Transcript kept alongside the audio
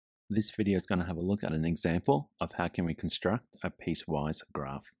This video is going to have a look at an example of how can we construct a piecewise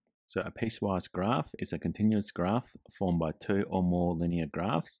graph. So a piecewise graph is a continuous graph formed by two or more linear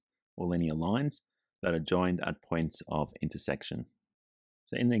graphs or linear lines that are joined at points of intersection.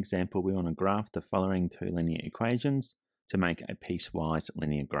 So in the example, we want to graph the following two linear equations to make a piecewise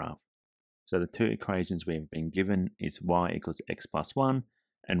linear graph. So the two equations we have been given is y equals x plus 1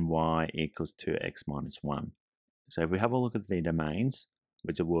 and y equals 2x minus 1. So if we have a look at the domains,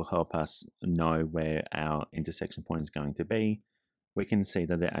 which will help us know where our intersection point is going to be, we can see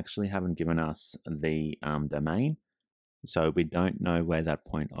that they actually haven't given us the domain. So we don't know where that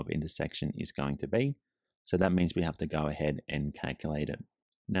point of intersection is going to be. So that means we have to go ahead and calculate it.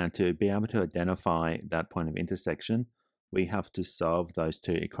 Now, to be able to identify that point of intersection, we have to solve those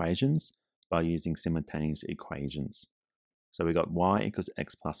two equations by using simultaneous equations. So we got y equals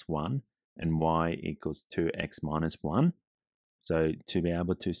x plus 1 and y equals 2x minus 1. So to be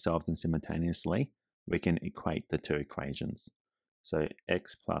able to solve them simultaneously, we can equate the two equations. So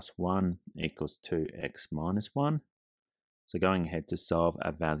x plus 1 equals 2x minus 1. So going ahead to solve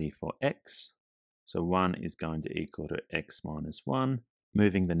a value for x. So 1 is going to equal to x minus 1.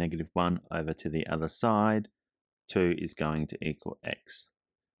 Moving the negative 1 over to the other side, 2 is going to equal x.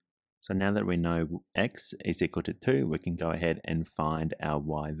 So now that we know x is equal to 2, we can go ahead and find our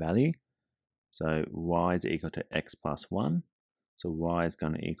y value. So y is equal to x plus 1. So y is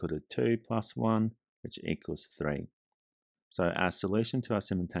going to equal to 2 plus 1, which equals 3. So our solution to our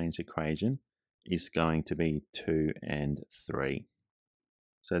simultaneous equation is going to be 2 and 3.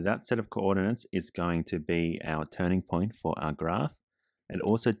 So that set of coordinates is going to be our turning point for our graph. It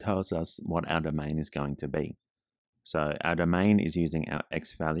also tells us what our domain is going to be. So our domain is using our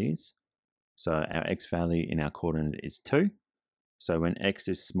x values. So our x value in our coordinate is 2. So when x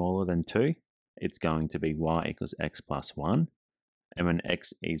is smaller than 2, it's going to be y equals x plus 1. And when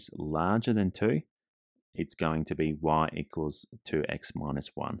x is larger than 2, it's going to be y equals 2x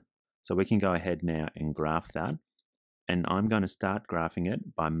minus 1. So we can go ahead now and graph that. And I'm going to start graphing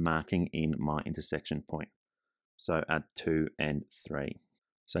it by marking in my intersection point. So at 2 and 3.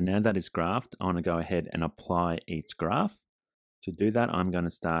 So now that it's graphed, I want to go ahead and apply each graph. To do that, I'm going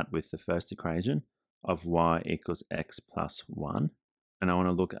to start with the first equation of y equals x plus 1. And I want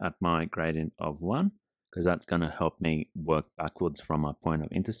to look at my gradient of 1, because that's going to help me work backwards from my point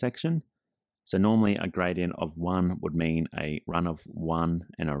of intersection. So normally a gradient of 1 would mean a run of 1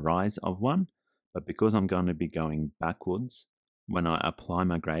 and a rise of 1. But because I'm going to be going backwards, when I apply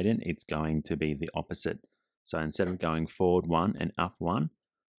my gradient, it's going to be the opposite. So instead of going forward 1 and up 1,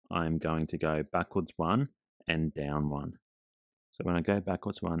 I'm going to go backwards 1 and down 1. So when I go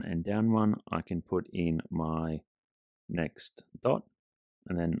backwards 1 and down 1, I can put in my next dot,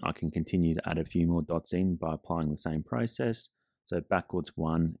 and then I can continue to add a few more dots in by applying the same process. So backwards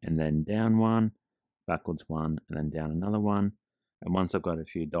 1 and then down 1, backwards 1 and then down another 1. And once I've got a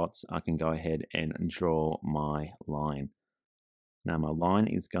few dots, I can go ahead and draw my line. Now my line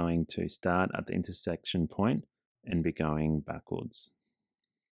is going to start at the intersection point and be going backwards.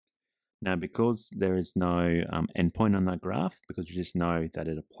 Now, because there is no endpoint on that graph, because we just know that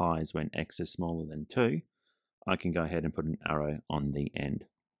it applies when x is smaller than 2, I can go ahead and put an arrow on the end.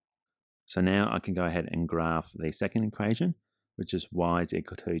 So now I can go ahead and graph the second equation, which is y is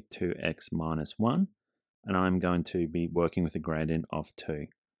equal to 2x minus 1. And I'm going to be working with a gradient of 2.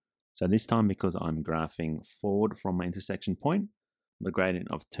 So this time, because I'm graphing forward from my intersection point, the gradient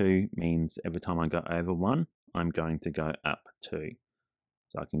of 2 means every time I go over 1, I'm going to go up 2.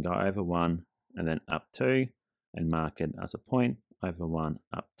 So I can go over 1 and then up 2 and mark it as a point, over 1,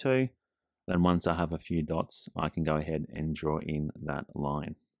 up 2. Then once I have a few dots, I can go ahead and draw in that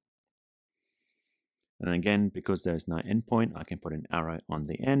line. And again, because there's no endpoint, I can put an arrow on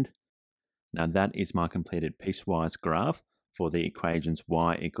the end. Now that is my completed piecewise graph for the equations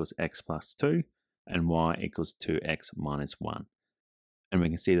y equals x plus 2 and y equals 2x minus 1. And we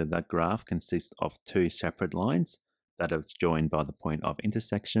can see that that graph consists of two separate lines that are joined by the point of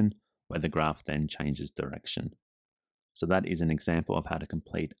intersection, where the graph then changes direction. So that is an example of how to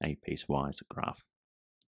complete a piecewise graph.